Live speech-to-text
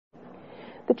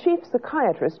The chief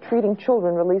psychiatrist treating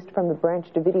children released from the Branch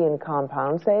Davidian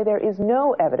compound say there is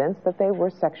no evidence that they were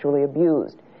sexually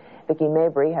abused. Vicki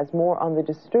Mabry has more on the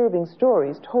disturbing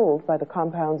stories told by the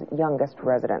compound's youngest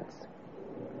residents.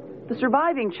 The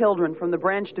surviving children from the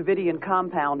Branch Davidian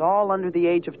compound, all under the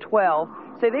age of 12,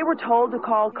 say they were told to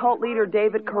call cult leader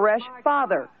David Koresh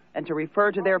father and to refer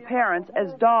to their parents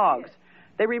as dogs.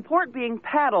 They report being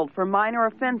paddled for minor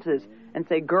offenses and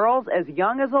say girls as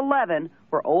young as 11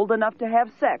 were old enough to have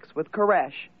sex with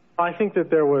Koresh. I think that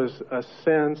there was a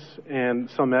sense and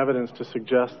some evidence to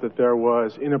suggest that there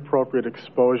was inappropriate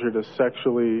exposure to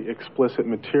sexually explicit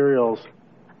materials.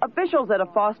 Officials at a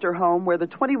foster home where the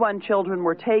 21 children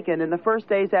were taken in the first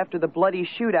days after the bloody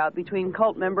shootout between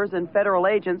cult members and federal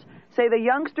agents say the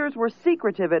youngsters were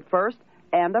secretive at first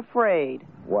and afraid.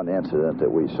 One incident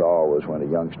that we saw was when a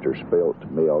youngster spilt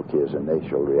milk. His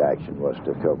initial reaction was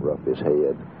to cover up his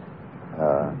head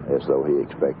as though he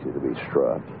expected to be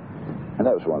struck. And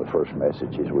that was one of the first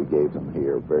messages we gave them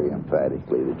here, very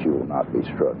emphatically, that you will not be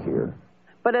struck here.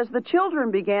 But as the children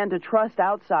began to trust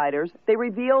outsiders, they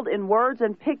revealed in words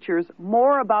and pictures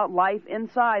more about life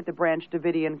inside the Branch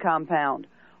Davidian compound.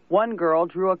 One girl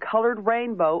drew a colored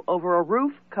rainbow over a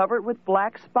roof covered with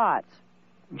black spots.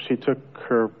 She took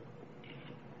her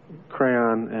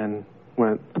crayon and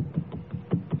went,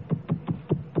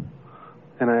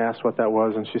 and I asked what that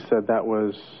was, and she said that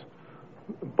was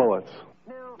bullets.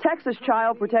 Texas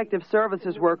Child Protective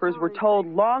Services workers were told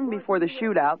long before the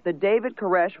shootout that David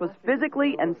Koresh was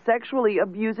physically and sexually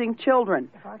abusing children,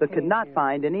 but could not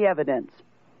find any evidence.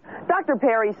 Dr.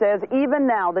 Perry says even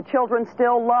now the children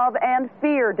still love and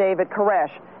fear David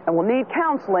Koresh and will need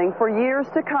counseling for years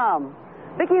to come.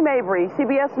 Vicki Mabry,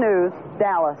 CBS News,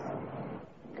 Dallas.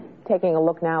 Taking a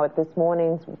look now at this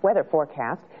morning's weather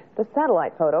forecast, the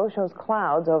satellite photo shows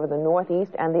clouds over the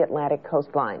northeast and the Atlantic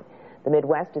coastline. The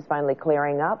Midwest is finally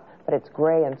clearing up, but it's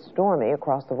gray and stormy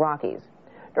across the Rockies.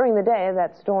 During the day,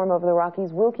 that storm over the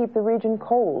Rockies will keep the region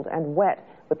cold and wet,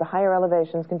 with the higher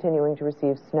elevations continuing to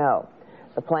receive snow.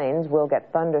 The plains will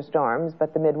get thunderstorms,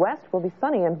 but the Midwest will be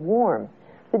sunny and warm.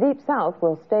 The deep south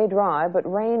will stay dry,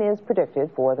 but rain is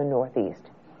predicted for the northeast.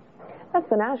 That's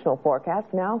the national forecast.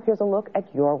 Now here's a look at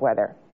your weather.